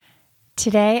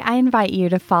Today, I invite you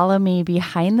to follow me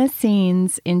behind the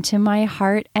scenes into my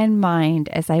heart and mind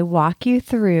as I walk you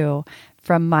through,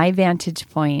 from my vantage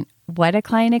point, what a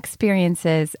client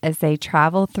experiences as they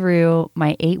travel through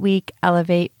my 8-week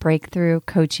Elevate Breakthrough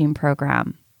coaching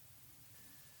program.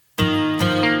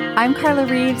 I'm Carla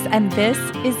Reeves, and this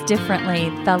is Differently,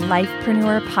 the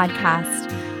Lifepreneur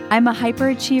podcast. I'm a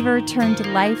hyperachiever turned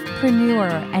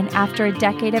lifepreneur, and after a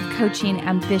decade of coaching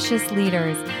ambitious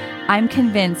leaders, I'm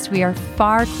convinced we are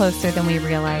far closer than we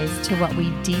realize to what we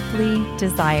deeply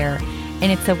desire,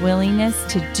 and it's a willingness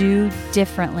to do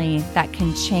differently that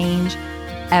can change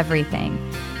everything.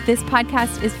 This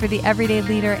podcast is for the everyday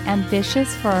leader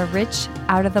ambitious for a rich,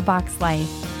 out-of-the-box life.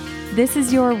 This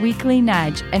is your weekly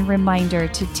nudge and reminder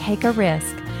to take a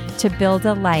risk to build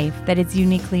a life that is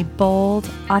uniquely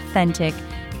bold, authentic,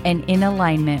 and in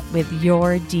alignment with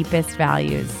your deepest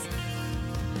values.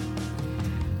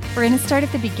 We're going to start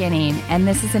at the beginning, and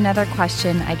this is another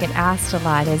question I get asked a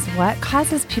lot, is what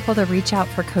causes people to reach out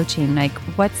for coaching? Like,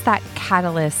 what's that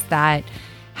catalyst that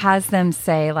has them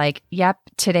say, like, yep,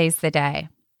 today's the day?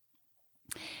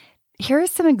 Here are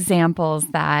some examples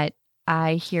that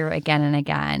I hear again and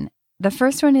again. The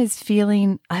first one is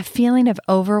a feeling of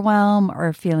overwhelm,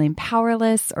 or feeling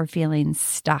powerless, or feeling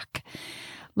stuck,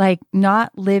 like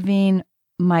not living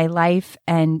my life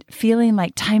and feeling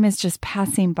like time is just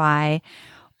passing by.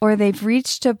 Or they've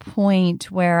reached a point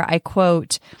where, I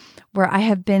quote, where I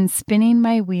have been spinning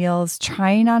my wheels,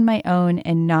 trying on my own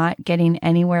and not getting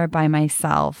anywhere by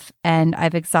myself. And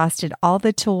I've exhausted all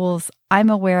the tools I'm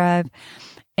aware of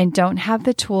and don't have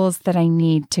the tools that I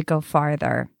need to go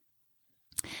farther.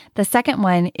 The second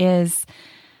one is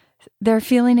they're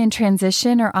feeling in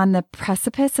transition or on the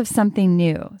precipice of something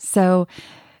new. So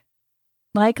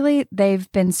likely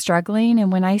they've been struggling.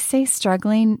 And when I say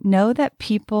struggling, know that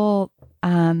people,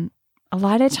 a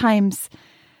lot of times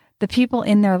the people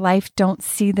in their life don't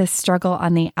see the struggle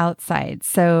on the outside.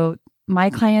 So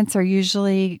my clients are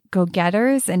usually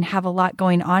go-getters and have a lot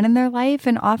going on in their life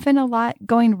and often a lot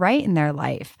going right in their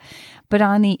life. But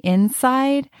on the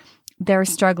inside, they're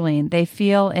struggling. They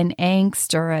feel an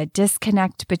angst or a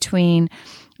disconnect between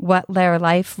what their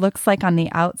life looks like on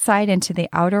the outside into the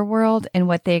outer world and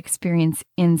what they experience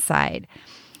inside.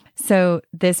 So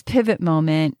this pivot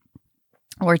moment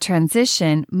or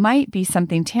transition might be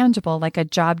something tangible, like a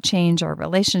job change or a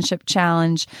relationship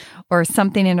challenge, or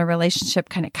something in a relationship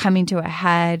kind of coming to a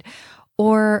head,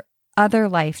 or other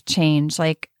life change,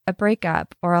 like a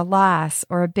breakup or a loss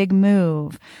or a big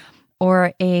move,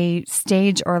 or a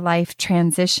stage or life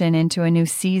transition into a new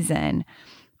season.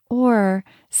 Or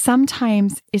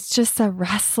sometimes it's just a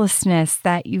restlessness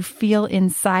that you feel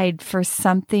inside for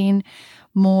something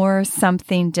more,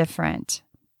 something different.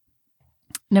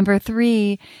 Number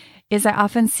 3 is I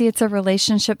often see it's a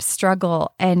relationship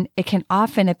struggle, and it can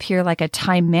often appear like a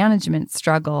time management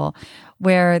struggle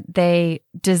where they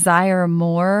desire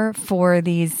more for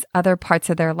these other parts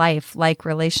of their life, like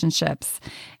relationships.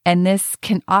 And this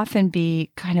can often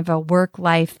be kind of a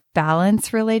work-life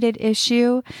balance related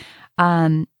issue.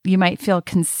 You might feel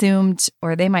consumed,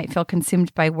 or they might feel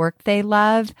consumed by work they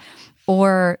love,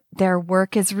 or their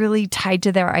work is really tied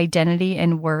to their identity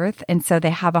and worth. And so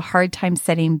they have a hard time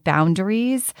setting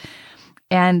boundaries.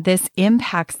 And this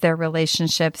impacts their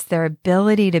relationships, their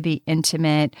ability to be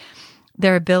intimate,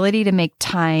 their ability to make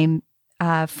time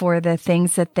for the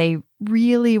things that they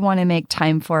really want to make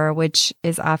time for, which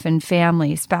is often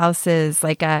family, spouses,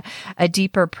 like a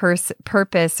deeper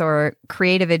purpose or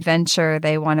creative adventure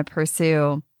they want to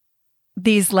pursue.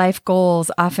 These life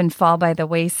goals often fall by the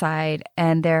wayside,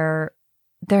 and they're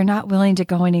not willing to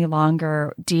go any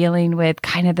longer, dealing with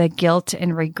kind of the guilt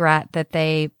and regret that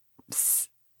they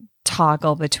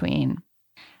toggle between.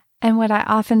 And what I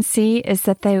often see is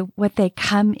that what they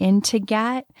come in to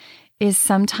get is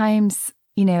sometimes,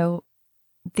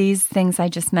 these things I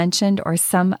just mentioned, or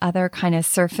some other kind of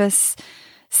surface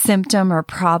symptom or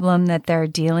problem that they're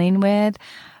dealing with.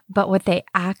 But what they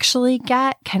actually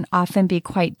get can often be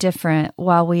quite different.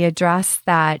 While we address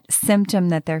that symptom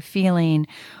that they're feeling,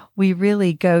 we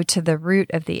really go to the root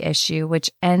of the issue, which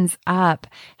ends up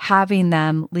having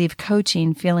them leave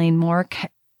coaching feeling more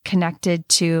connected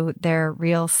to their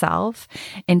real self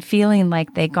and feeling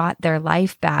like they got their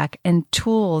life back and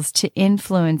tools to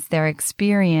influence their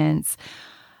experience,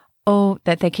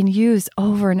 that they can use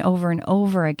over and over and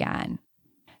over again.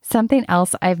 Something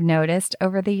else I've noticed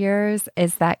over the years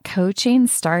is that coaching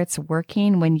starts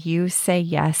working when you say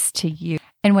yes to you.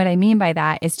 And what I mean by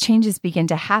that is changes begin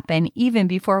to happen even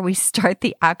before we start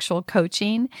the actual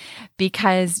coaching,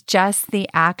 because just the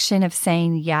action of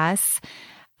saying yes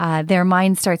their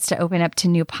mind starts to open up to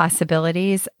new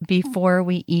possibilities before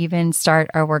we even start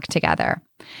our work together.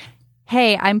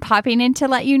 Hey, I'm popping in to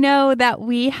let you know that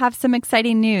we have some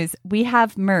exciting news. We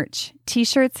have merch,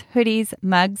 t-shirts, hoodies,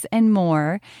 mugs, and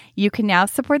more. You can now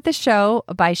support the show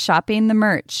by shopping the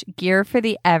merch, gear for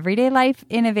the everyday life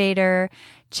innovator.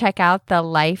 Check out the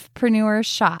Lifepreneur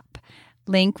shop.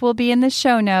 Link will be in the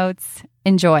show notes.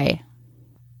 Enjoy.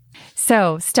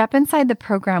 So step inside the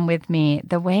program with me.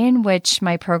 The way in which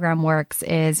my program works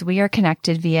is we are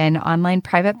connected via an online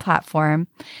private platform.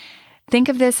 Think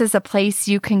of this as a place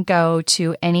you can go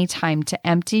to anytime to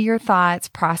empty your thoughts,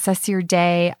 process your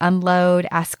day, unload,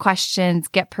 ask questions,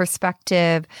 get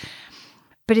perspective.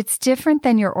 But it's different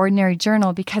than your ordinary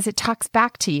journal because it talks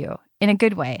back to you in a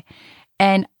good way.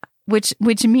 And which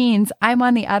means I'm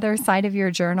on the other side of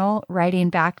your journal writing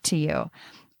back to you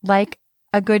like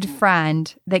a good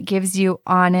friend that gives you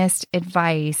honest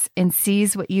advice and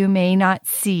sees what you may not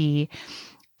see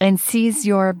and sees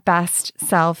your best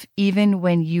self even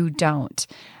when you don't.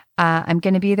 I'm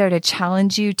going to be there to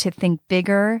challenge you to think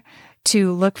bigger,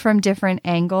 to look from different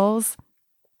angles,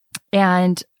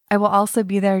 and I will also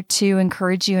be there to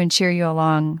encourage you and cheer you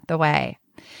along the way.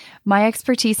 My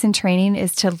expertise in training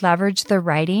is to leverage the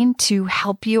writing to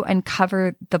help you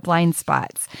uncover the blind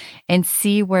spots and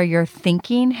see where your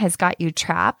thinking has got you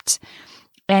trapped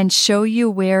and show you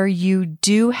where you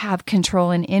do have control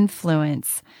and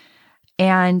influence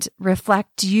and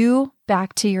reflect you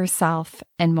back to yourself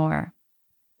and more.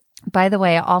 By the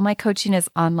way, all my coaching is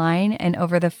online and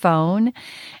over the phone,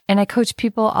 and I coach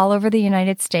people all over the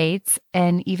United States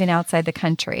and even outside the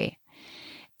country.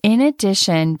 In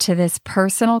addition to this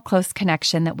personal close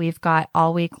connection that we've got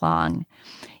all week long,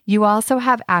 you also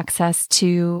have access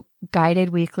to guided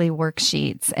weekly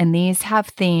worksheets, and these have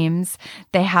themes.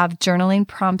 They have journaling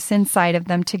prompts inside of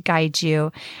them to guide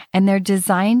you, and they're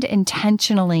designed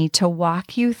intentionally to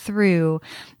walk you through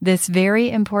this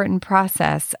very important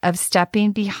process of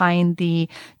stepping behind the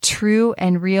true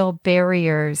and real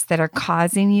barriers that are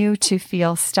causing you to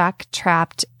feel stuck,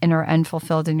 trapped, and or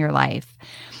unfulfilled in your life.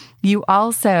 You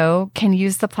also can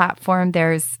use the platform.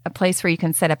 There's a place where you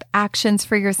can set up actions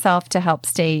for yourself to help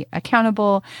stay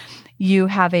accountable. You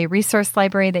have a resource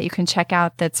library that you can check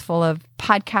out that's full of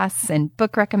podcasts and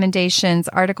book recommendations,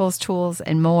 articles, tools,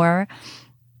 and more.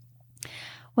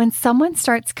 When someone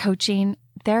starts coaching,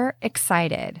 they're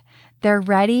excited. They're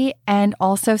ready and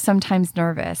also sometimes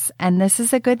nervous. And this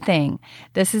is a good thing.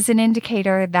 This is an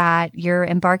indicator that you're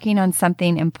embarking on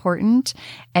something important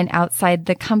and outside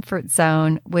the comfort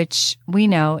zone, which we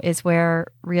know is where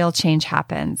real change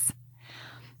happens.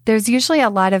 There's usually a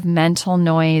lot of mental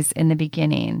noise in the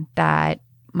beginning that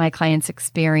my clients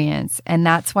experience. And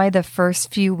that's why the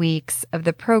first few weeks of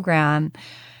the program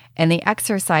and the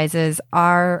exercises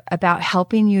are about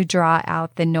helping you draw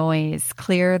out the noise,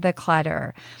 clear the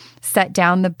clutter, set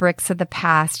down the bricks of the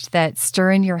past that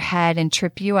stir in your head and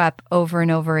trip you up over and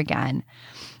over again.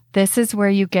 This is where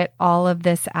you get all of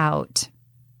this out.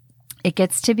 It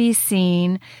gets to be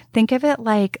seen. Think of it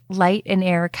like light and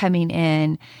air coming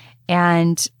in,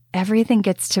 and everything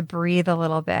gets to breathe a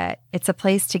little bit. It's a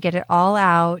place to get it all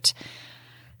out,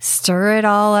 stir it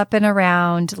all up and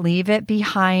around, leave it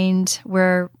behind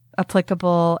where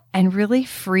applicable, and really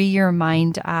free your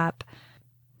mind up,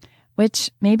 which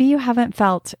maybe you haven't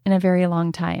felt in a very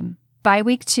long time. By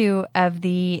week 2 of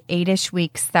the 8-ish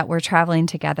weeks that we're traveling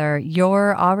together,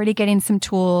 you're already getting some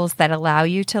tools that allow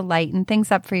you to lighten things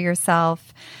up for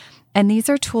yourself. And these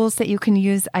are tools that you can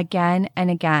use again and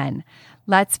again.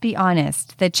 Let's be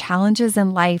honest, the challenges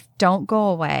in life don't go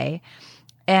away.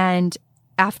 And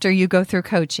after you go through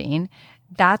coaching,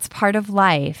 that's part of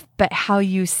life. But how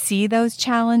you see those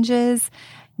challenges,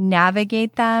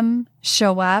 navigate them,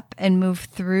 show up, and move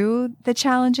through the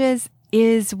challenges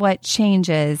is what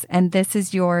changes. And this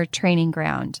is your training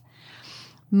ground.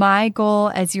 My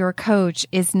goal as your coach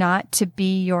is not to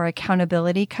be your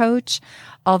accountability coach,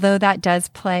 although that does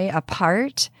play a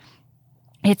part.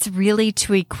 It's really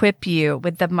to equip you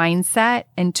with the mindset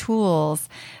and tools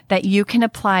that you can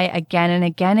apply again and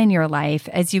again in your life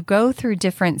as you go through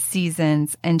different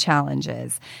seasons and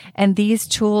challenges. And these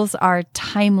tools are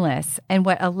timeless and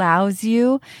what allows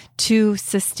you to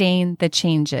sustain the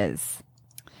changes.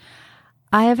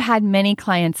 I have had many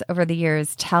clients over the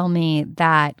years tell me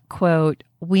that, quote,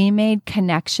 we made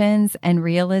connections and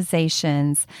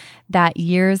realizations that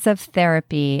years of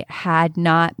therapy had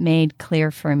not made clear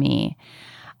for me.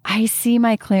 I see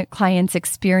my clients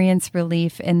experience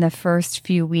relief in the first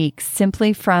few weeks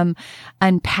simply from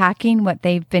unpacking what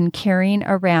they've been carrying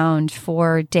around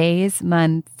for days,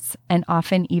 months, and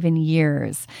often even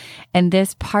years. And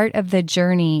this part of the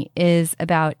journey is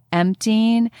about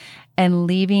emptying and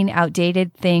leaving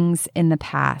outdated things in the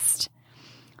past.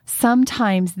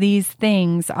 Sometimes these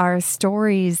things are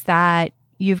stories that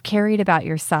you've carried about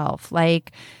yourself,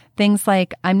 like things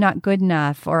like, I'm not good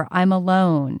enough, or I'm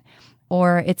alone,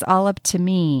 or it's all up to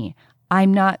me,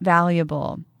 I'm not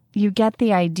valuable. You get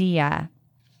the idea.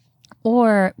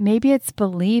 Or maybe it's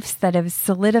beliefs that have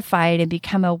solidified and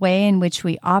become a way in which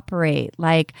we operate,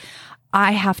 like,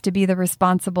 I have to be the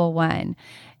responsible one.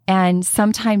 And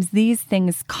sometimes these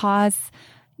things cause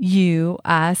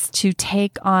us to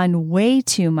take on way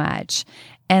too much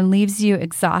and leaves you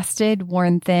exhausted,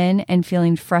 worn thin, and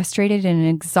feeling frustrated and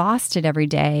exhausted every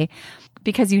day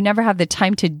because you never have the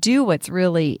time to do what's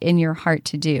really in your heart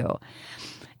to do.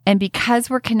 And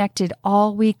because we're connected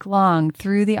all week long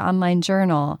through the online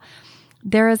journal,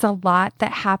 there is a lot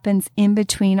that happens in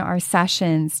between our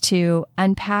sessions to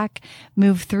unpack,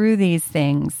 move through these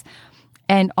things,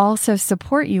 and also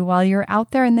support you while you're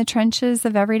out there in the trenches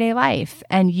of everyday life.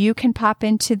 And you can pop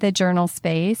into the journal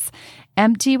space,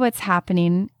 empty what's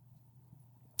happening,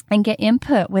 and get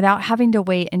input without having to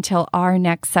wait until our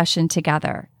next session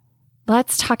together.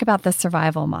 Let's talk about the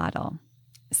survival model.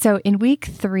 So in week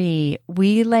 3,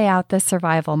 we lay out the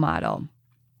survival model.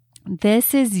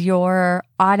 This is your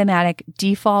automatic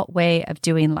default way of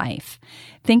doing life.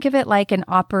 Think of it like an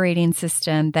operating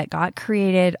system that got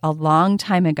created a long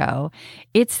time ago.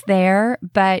 It's there,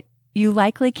 but you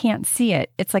likely can't see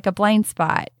it. It's like a blind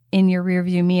spot in your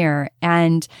rearview mirror,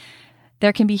 and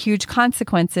there can be huge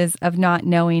consequences of not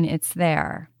knowing it's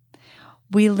there.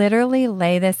 We literally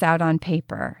lay this out on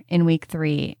paper in week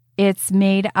 3. It's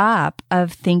made up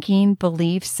of thinking,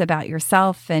 beliefs about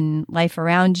yourself and life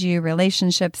around you,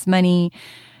 relationships, money,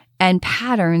 and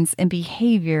patterns and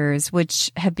behaviors,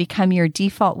 which have become your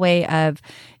default way of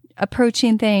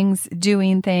approaching things,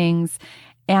 doing things.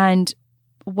 And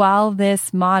while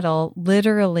this model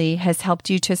literally has helped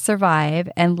you to survive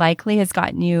and likely has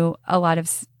gotten you a lot of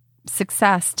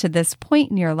success to this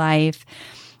point in your life,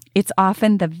 it's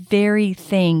often the very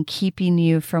thing keeping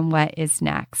you from what is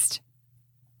next.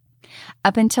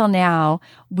 Up until now,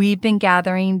 we've been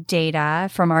gathering data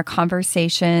from our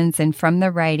conversations and from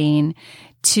the writing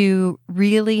to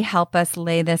really help us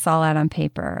lay this all out on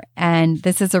paper. And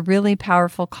this is a really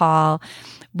powerful call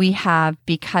we have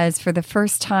because for the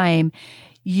first time,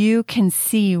 you can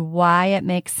see why it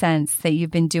makes sense that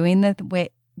you've been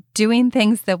doing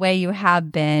things the way you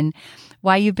have been,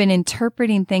 why you've been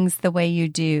interpreting things the way you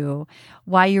do,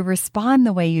 why you respond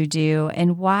the way you do,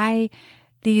 and why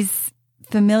these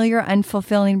familiar,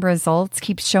 unfulfilling results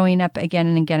keep showing up again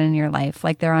and again in your life,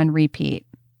 like they're on repeat.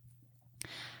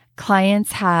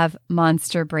 Clients have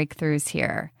monster breakthroughs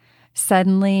here.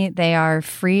 Suddenly, they are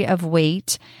free of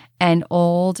weight and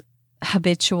old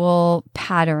habitual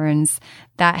patterns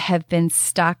that have been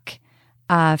stuck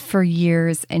for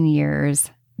years and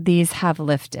years. These have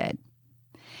lifted.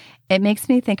 It makes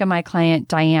me think of my client,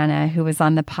 Diana, who was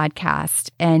on the podcast,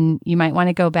 and you might want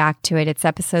to go back to it. It's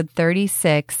episode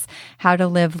 36, How to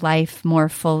Live Life More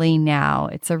Fully Now.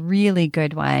 It's a really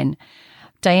good one.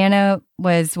 Diana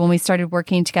was, when we started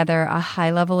working together, a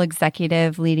high-level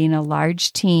executive leading a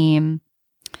large team.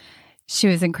 She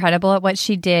was incredible at what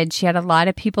she did. She had a lot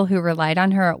of people who relied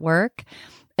on her at work.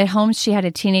 At home, she had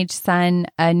a teenage son,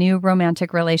 a new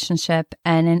romantic relationship,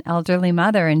 and an elderly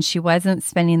mother, and she wasn't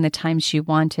spending the time she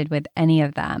wanted with any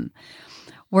of them.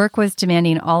 Work was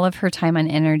demanding all of her time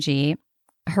and energy.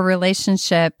 Her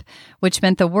relationship, which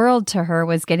meant the world to her,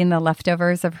 was getting the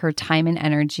leftovers of her time and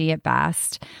energy at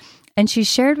best. And she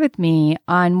shared with me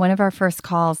on one of our first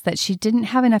calls that she didn't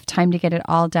have enough time to get it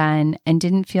all done and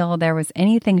didn't feel there was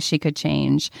anything she could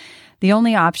change. The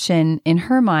only option in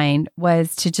her mind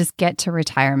was to just get to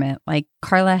retirement. Like,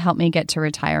 Carla, help me get to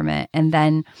retirement. And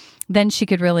then she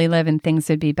could really live and things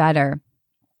would be better.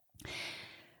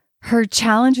 Her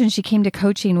challenge when she came to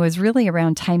coaching was really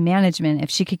around time management. If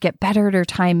she could get better at her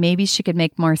time, maybe she could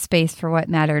make more space for what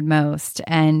mattered most.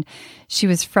 And she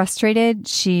was frustrated.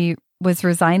 She was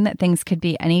resigned that things could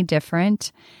be any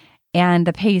different, and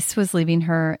the pace was leaving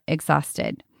her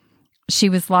exhausted. She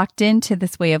was locked into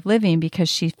this way of living because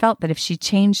she felt that if she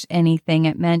changed anything,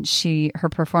 it meant her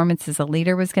performance as a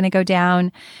leader was going to go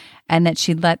down and that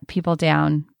she'd let people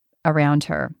down around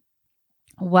her.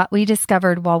 What we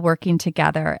discovered while working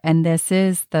together, and this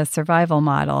is the survival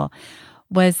model,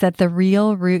 was that the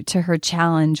real root to her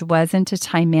challenge wasn't a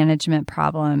time management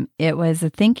problem. It was a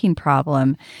thinking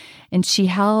problem. And she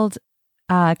held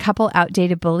a couple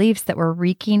outdated beliefs that were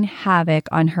wreaking havoc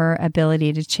on her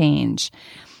ability to change.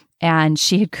 And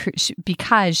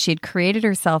because she had created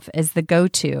herself as the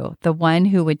go-to, the one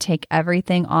who would take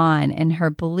everything on, and her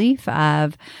belief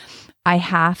of, I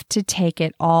have to take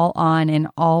it all on and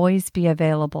always be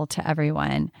available to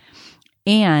everyone.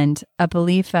 And a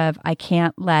belief of, I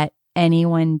can't let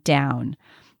anyone down.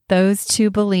 Those two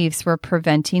beliefs were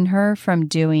preventing her from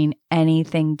doing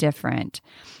anything different.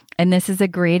 And this is a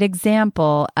great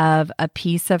example of a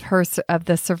piece of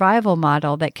the survival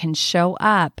model that can show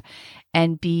up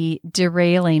and be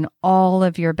derailing all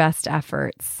of your best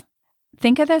efforts.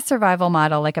 Think of the survival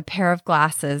model like a pair of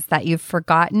glasses that you've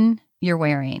forgotten you're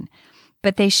wearing,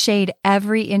 but they shade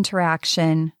every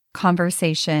interaction,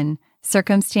 conversation,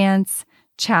 circumstance,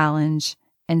 challenge,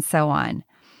 and so on.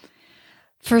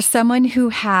 For someone who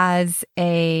has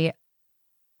a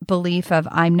belief of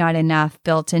I'm not enough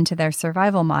built into their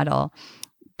survival model,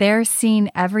 they're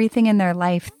seeing everything in their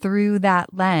life through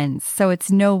that lens. So it's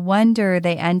no wonder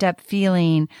they end up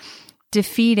feeling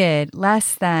defeated,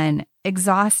 less than,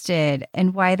 exhausted,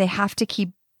 and why they have to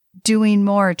keep doing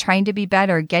more, trying to be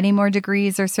better, getting more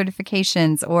degrees or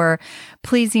certifications, or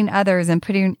pleasing others and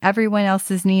putting everyone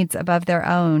else's needs above their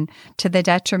own to the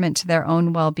detriment to their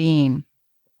own well-being.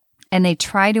 And they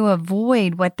try to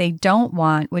avoid what they don't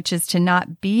want, which is to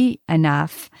not be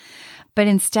enough. But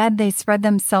instead, they spread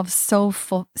themselves so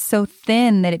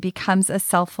thin that it becomes a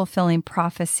self-fulfilling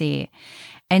prophecy.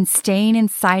 And staying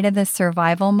inside of the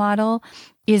survival model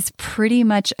is pretty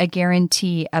much a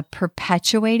guarantee of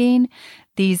perpetuating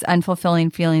these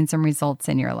unfulfilling feelings and results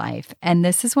in your life. And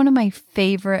this is one of my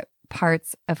favorite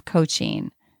parts of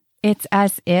coaching. It's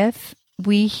as if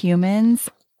we humans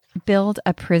build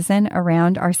a prison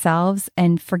around ourselves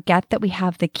and forget that we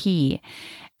have the key.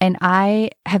 And I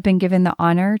have been given the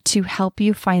honor to help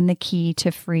you find the key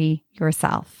to free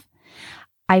yourself.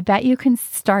 I bet you can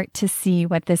start to see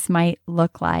what this might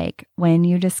look like when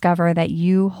you discover that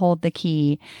you hold the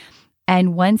key.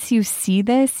 And once you see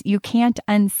this, you can't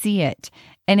unsee it.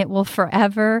 And you will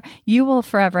forever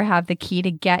have the key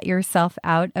to get yourself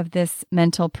out of this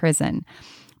mental prison.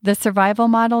 The survival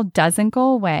model doesn't go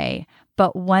away,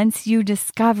 but once you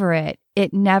discover it,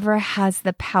 it never has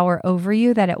the power over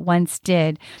you that it once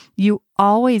did. You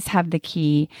always have the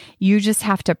key. You just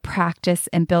have to practice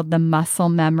and build the muscle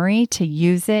memory to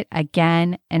use it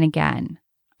again and again.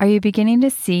 Are you beginning to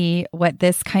see what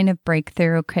this kind of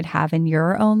breakthrough could have in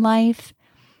your own life?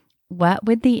 What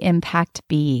would the impact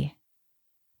be?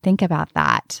 Think about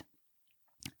that.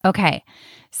 Okay,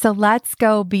 so let's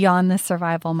go beyond the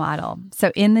survival model.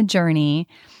 So in the journey,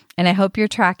 and I hope you're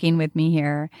tracking with me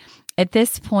here, at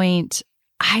this point,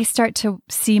 I start to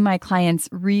see my clients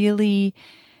really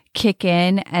kick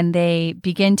in and they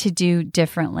begin to do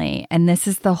differently. And this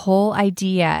is the whole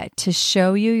idea, to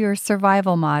show you your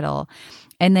survival model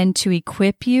and then to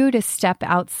equip you to step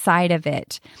outside of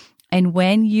it. And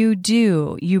when you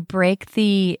do, you break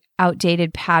the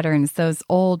outdated patterns, those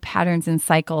old patterns and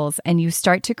cycles, and you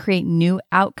start to create new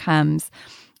outcomes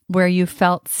where you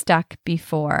felt stuck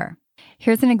before.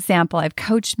 Here's an example. I've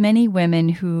coached many women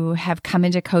who have come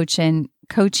into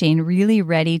coaching really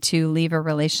ready to leave a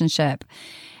relationship.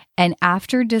 And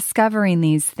after discovering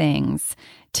these things,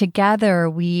 together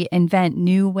we invent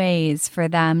new ways for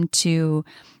them to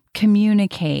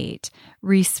communicate,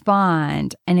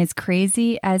 respond, and as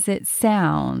crazy as it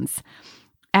sounds,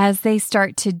 as they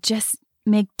start to just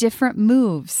make different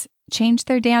moves, change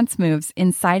their dance moves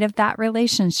inside of that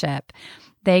relationship,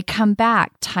 they come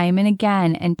back time and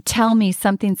again and tell me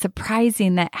something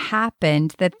surprising that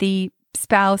happened that the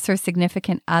spouse or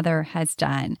significant other has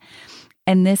done.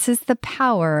 And this is the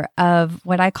power of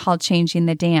what I call changing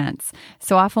the dance.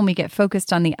 So often we get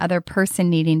focused on the other person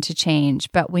needing to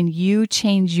change, but when you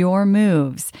change your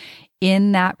moves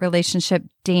in that relationship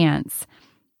dance,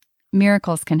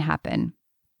 miracles can happen.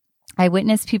 I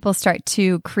witness people start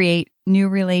to create new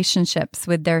relationships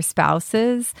with their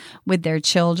spouses, with their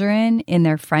children, in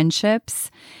their friendships.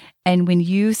 And when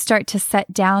you start to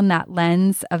set down that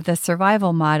lens of the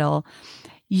survival model,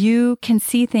 you can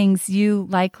see things you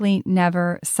likely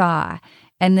never saw.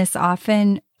 And this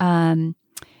often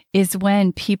is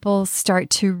when people start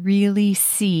to really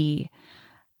see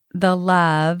the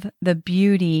love, the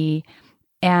beauty,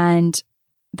 and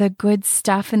the good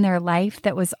stuff in their life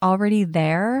that was already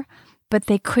there, but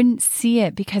they couldn't see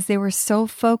it because they were so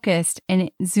focused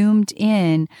and zoomed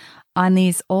in on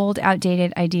these old,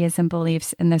 outdated ideas and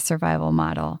beliefs in the survival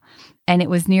model. And it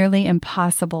was nearly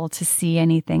impossible to see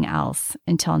anything else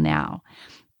until now.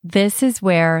 This is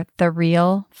where the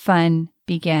real fun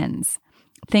begins.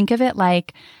 Think of it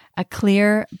like a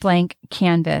clear blank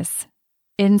canvas.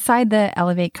 inside the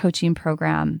Elevate coaching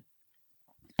program.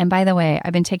 And by the way,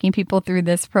 I've been taking people through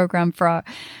this program for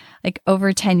like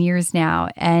over 10 years now,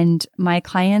 and my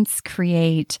clients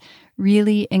create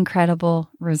really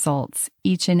incredible results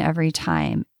each and every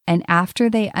time. And after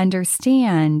they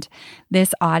understand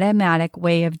this automatic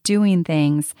way of doing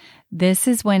things, this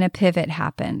is when a pivot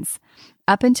happens.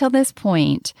 Up until this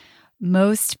point,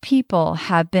 most people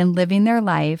have been living their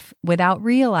life without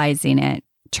realizing it,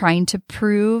 trying to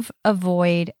prove,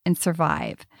 avoid, and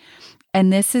survive.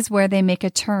 And this is where they make a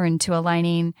turn to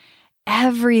aligning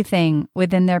everything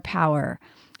within their power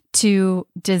to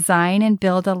design and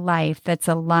build a life that's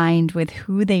aligned with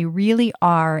who they really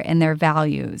are and their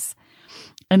values.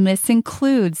 And this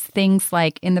includes things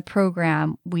like in the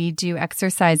program, we do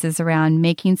exercises around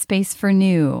making space for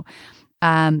new,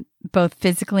 both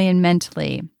physically and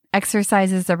mentally,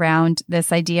 exercises around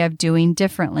this idea of doing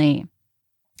differently.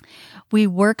 We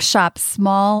workshop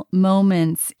small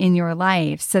moments in your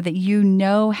life so that you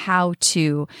know how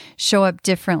to show up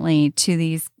differently to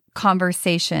these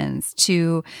conversations,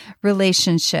 to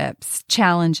relationships,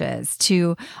 challenges,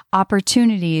 to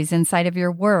opportunities inside of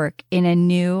your work in a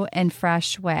new and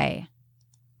fresh way.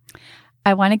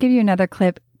 I want to give you another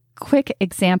quick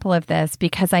example of this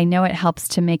because I know it helps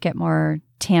to make it more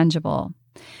tangible.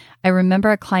 I remember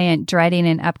a client dreading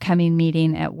an upcoming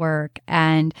meeting at work,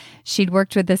 and she'd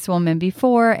worked with this woman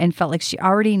before and felt like she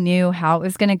already knew how it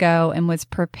was going to go and was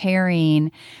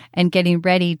preparing and getting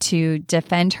ready to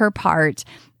defend her part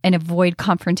and avoid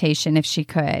confrontation if she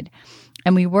could.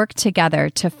 And we worked together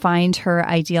to find her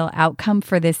ideal outcome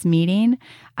for this meeting.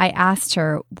 I asked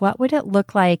her, what would it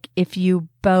look like if you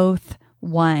both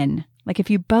won? Like if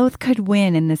you both could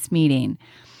win in this meeting?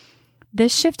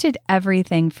 This shifted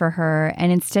everything for her,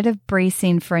 and instead of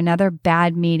bracing for another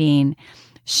bad meeting,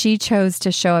 she chose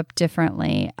to show up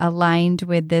differently, aligned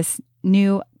with this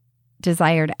new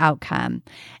desired outcome.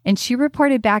 And she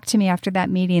reported back to me after that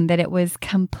meeting that it was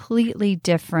completely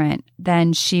different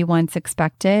than she once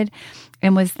expected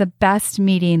and was the best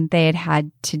meeting they had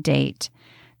had to date.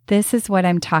 This is what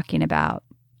I'm talking about.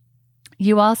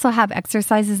 You also have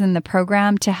exercises in the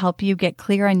program to help you get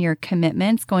clear on your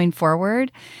commitments going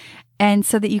forward, and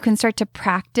so that you can start to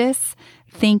practice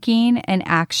thinking and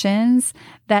actions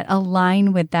that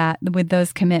align with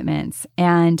those commitments.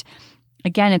 And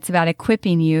again, it's about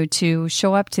equipping you to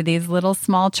show up to these little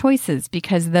small choices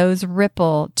because those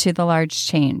ripple to the large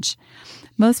change.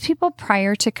 Most people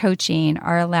prior to coaching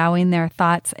are allowing their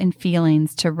thoughts and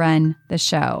feelings to run the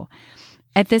show.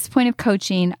 At this point of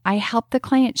coaching, I help the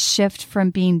client shift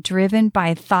from being driven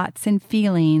by thoughts and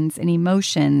feelings and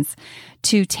emotions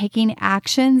to taking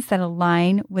actions that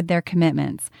align with their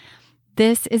commitments.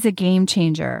 This is a game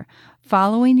changer.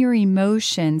 Following your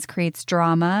emotions creates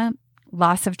drama,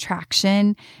 loss of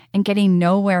traction, and getting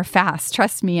nowhere fast.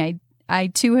 Trust me, I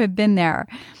too have been there,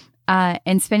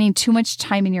 and spending too much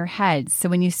time in your head. So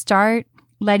when you start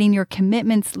letting your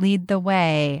commitments lead the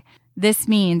way, this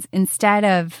means instead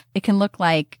of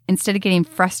getting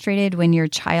frustrated when your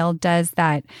child does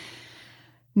that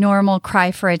normal cry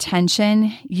for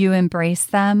attention, you embrace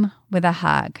them with a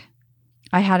hug.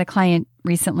 I had a client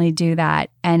recently do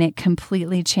that, and it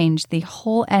completely changed the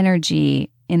whole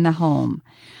energy in the home.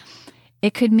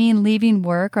 It could mean leaving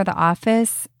work or the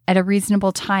office at a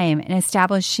reasonable time and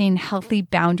establishing healthy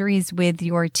boundaries with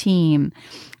your team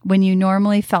when you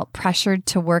normally felt pressured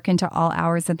to work into all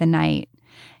hours of the night.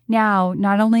 Now,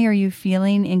 not only are you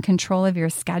feeling in control of your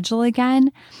schedule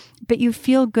again, but you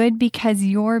feel good because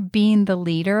you're being the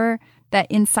leader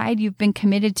that inside you've been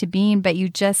committed to being, but you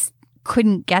just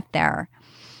couldn't get there.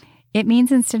 It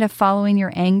means instead of following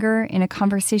your anger in a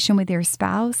conversation with your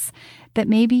spouse, that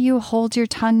maybe you hold your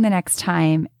tongue the next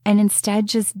time and instead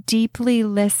just deeply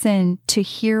listen to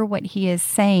hear what he is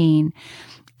saying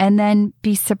and then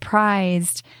be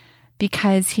surprised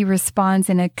because he responds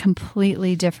in a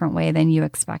completely different way than you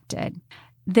expected.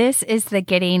 This is the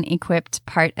getting equipped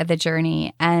part of the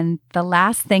journey. And the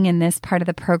last thing in this part of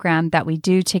the program that we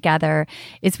do together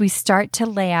is we start to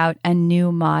lay out a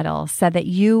new model so that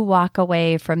you walk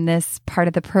away from this part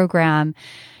of the program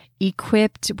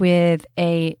equipped with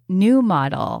a new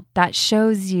model that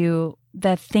shows you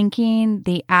the thinking,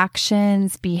 the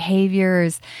actions,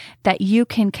 behaviors that you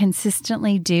can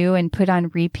consistently do and put on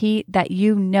repeat that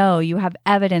you know you have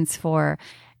evidence for.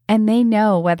 And they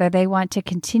know whether they want to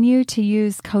continue to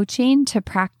use coaching to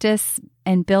practice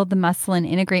and build the muscle and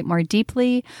integrate more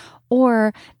deeply,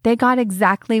 or they got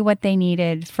exactly what they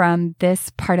needed from this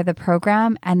part of the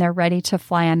program and they're ready to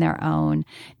fly on their own,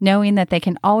 knowing that they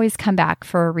can always come back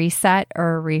for a reset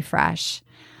or a refresh.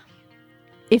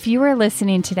 If you are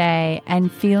listening today and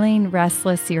feeling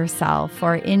restless yourself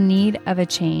or in need of a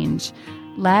change,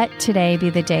 let today be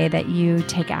the day that you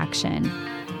take action.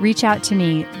 Reach out to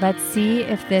me. Let's see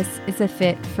if this is a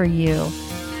fit for you.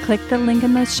 Click the link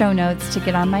in the show notes to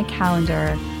get on my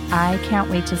calendar. I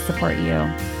can't wait to support you.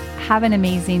 Have an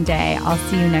amazing day. I'll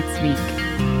see you next week.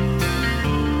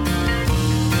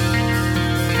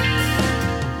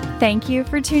 Thank you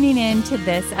for tuning in to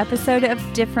this episode of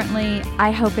Differently.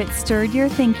 I hope it stirred your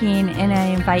thinking, and I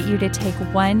invite you to take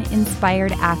one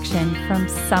inspired action from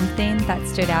something that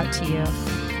stood out to you.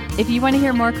 If you want to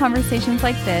hear more conversations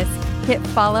like this, hit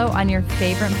follow on your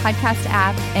favorite podcast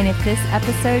app. And if this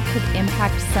episode could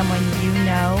impact someone you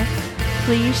know,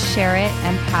 please share it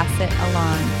and pass it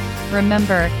along.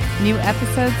 Remember, new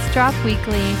episodes drop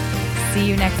weekly. See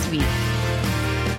you next week.